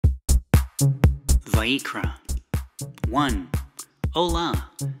Vayikra. 1. Olah,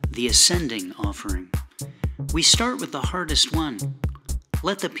 the ascending offering. We start with the hardest one.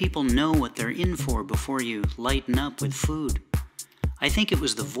 Let the people know what they're in for before you lighten up with food. I think it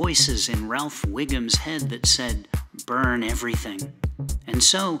was the voices in Ralph Wiggum's head that said, burn everything. And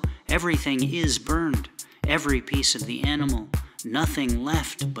so, everything is burned. Every piece of the animal. Nothing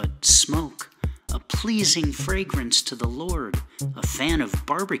left but smoke. A pleasing fragrance to the Lord. A fan of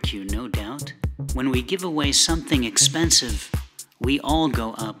barbecue, no doubt. When we give away something expensive, we all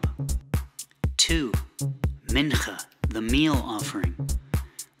go up. 2. Mincha, the meal offering.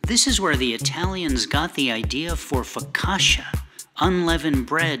 This is where the Italians got the idea for focaccia, unleavened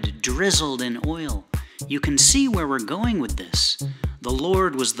bread drizzled in oil. You can see where we're going with this. The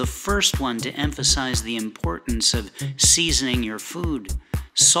Lord was the first one to emphasize the importance of seasoning your food.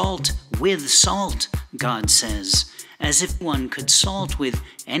 Salt with salt, God says, as if one could salt with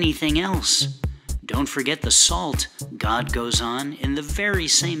anything else. Don't forget the salt, God goes on, in the very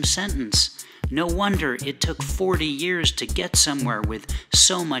same sentence. No wonder it took 40 years to get somewhere with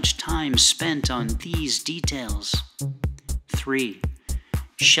so much time spent on these details. 3.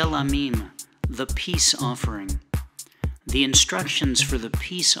 Shelamim, the peace offering. The instructions for the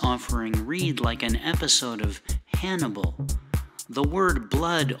peace offering read like an episode of Hannibal. The word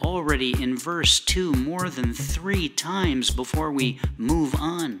blood already in verse 2 more than 3 times before we move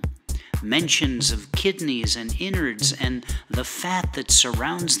on. Mentions of kidneys and innards and the fat that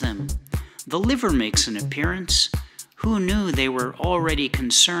surrounds them. The liver makes an appearance. Who knew they were already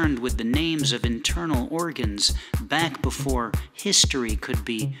concerned with the names of internal organs back before history could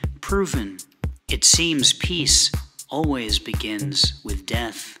be proven? It seems peace always begins with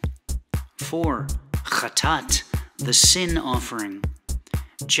death. 4. Chatat, the sin offering.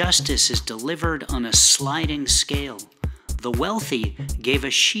 Justice is delivered on a sliding scale. The wealthy gave a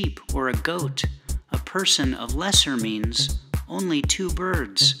sheep or a goat. A person of lesser means, only 2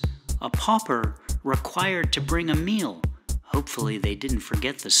 birds. A pauper required to bring a meal. Hopefully they didn't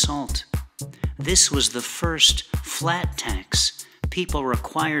forget the salt. This was the first flat tax. People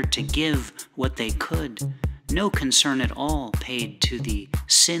required to give what they could. No concern at all paid to the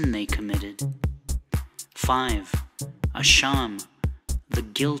sin they committed. 5. Asham, the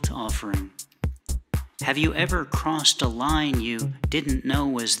guilt offering. Have you ever crossed a line you didn't know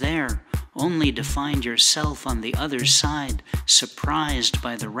was there, only to find yourself on the other side, surprised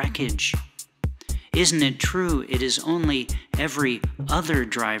by the wreckage? Isn't it true it is only every other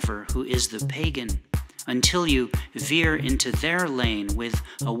driver who is the pagan, until you veer into their lane with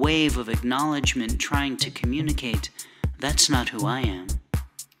a wave of acknowledgement trying to communicate, that's not who I am.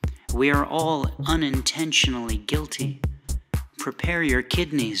 We are all unintentionally guilty. Prepare your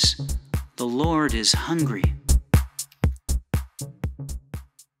kidneys. The Lord is hungry.